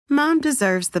Mom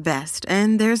deserves the best,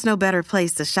 and there's no better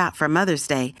place to shop for Mother's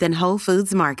Day than Whole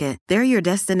Foods Market. They're your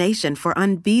destination for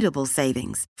unbeatable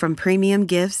savings, from premium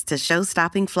gifts to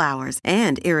show-stopping flowers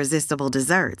and irresistible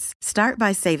desserts. Start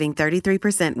by saving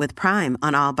 33% with Prime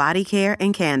on all body care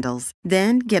and candles.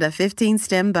 Then get a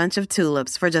 15-stem bunch of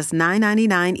tulips for just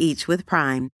 $9.99 each with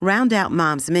Prime. Round out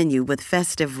Mom's menu with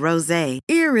festive rosé,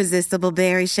 irresistible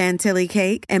berry chantilly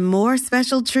cake, and more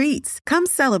special treats. Come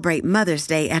celebrate Mother's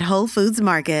Day at Whole Foods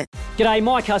Market. G'day,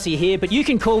 Mike Hussey here, but you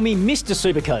can call me Mr.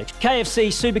 Supercoach. KFC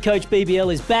Supercoach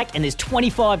BBL is back and there's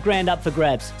 25 grand up for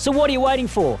grabs. So what are you waiting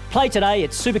for? Play today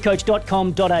at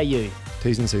supercoach.com.au.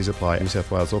 T's and C's apply. New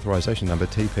South Wales authorisation number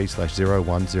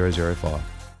TP/01005.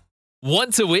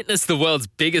 Want to witness the world's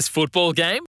biggest football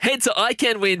game? Head to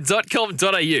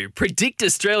iCanWin.com.au, predict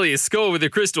Australia's score with a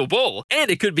crystal ball, and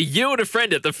it could be you and a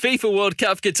friend at the FIFA World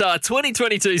Cup Qatar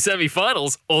 2022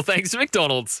 semi-finals, all thanks to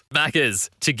McDonald's. Maccas,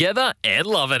 together and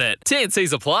loving it.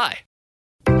 T&Cs apply.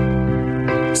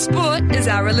 Sport is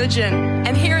our religion,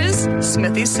 and here is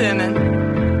Smithy's sermon.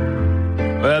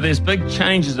 Well, there's big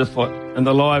changes afoot in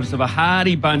the lives of a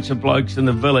hardy bunch of blokes in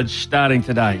the village starting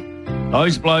today.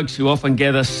 Those blokes who often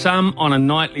gather some on a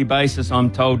nightly basis,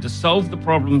 I'm told, to solve the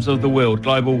problems of the world,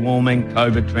 global warming,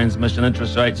 COVID transmission,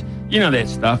 interest rates, you know that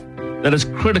stuff, that is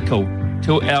critical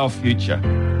to our future.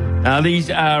 Now, these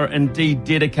are indeed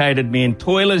dedicated men,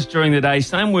 toilers during the day,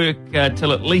 some work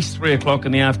till at least 3 o'clock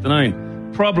in the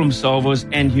afternoon, problem solvers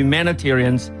and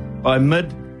humanitarians by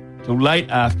mid till late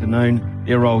afternoon,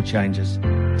 their role changes.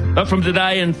 But from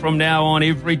today and from now on,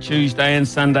 every Tuesday and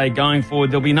Sunday going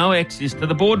forward, there'll be no access to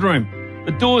the boardroom.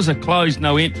 The doors are closed,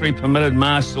 no entry permitted,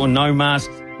 masks or no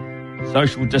masks,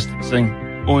 social distancing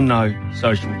or no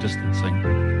social distancing.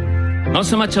 Not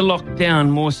so much a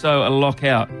lockdown, more so a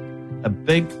lockout. A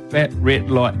big fat red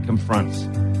light confronts.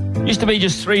 Used to be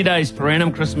just 3 days per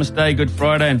annum, Christmas Day, Good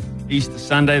Friday and Easter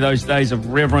Sunday, those days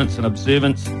of reverence and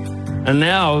observance. And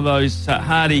now those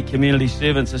hardy community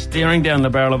servants are staring down the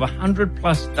barrel of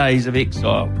 100+ days of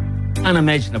exile.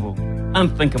 Unimaginable,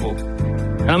 unthinkable.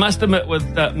 And I must admit, with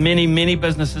many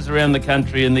businesses around the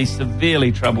country in these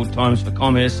severely troubled times for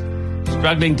commerce,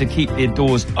 struggling to keep their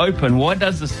doors open, why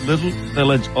does this little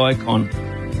village icon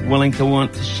willing to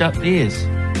want to shut theirs?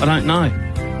 I don't know.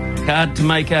 Hard to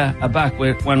make a buck,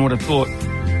 one would have thought,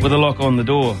 with a lock on the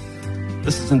door.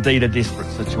 This is indeed a desperate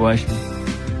situation.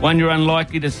 One you're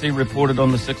unlikely to see reported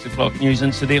on the 6 o'clock news.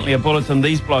 Incidentally, a bulletin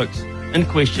these blokes in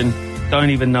question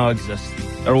don't even know exists.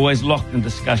 They're always locked in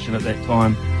discussion at that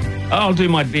time. I'll do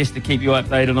my best to keep you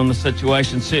updated on the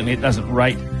situation. Certainly it doesn't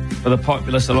rate for the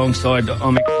populace alongside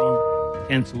Omicron,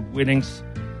 cancelled weddings,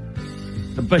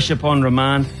 the bishop on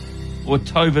remand, or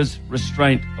Tova's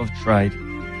restraint of trade.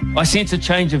 I sense a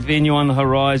change of venue on the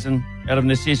horizon out of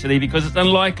necessity because it's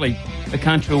unlikely the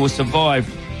country will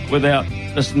survive without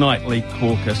this nightly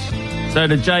caucus. So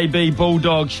to JB,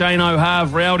 Bulldog, Shane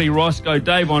O'Harve, Rowdy, Roscoe,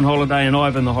 Dave on holiday and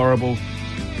Ivan the Horrible,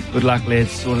 good luck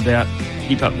lads, sort it out,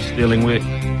 keep up the sterling work.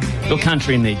 Your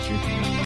country needs you.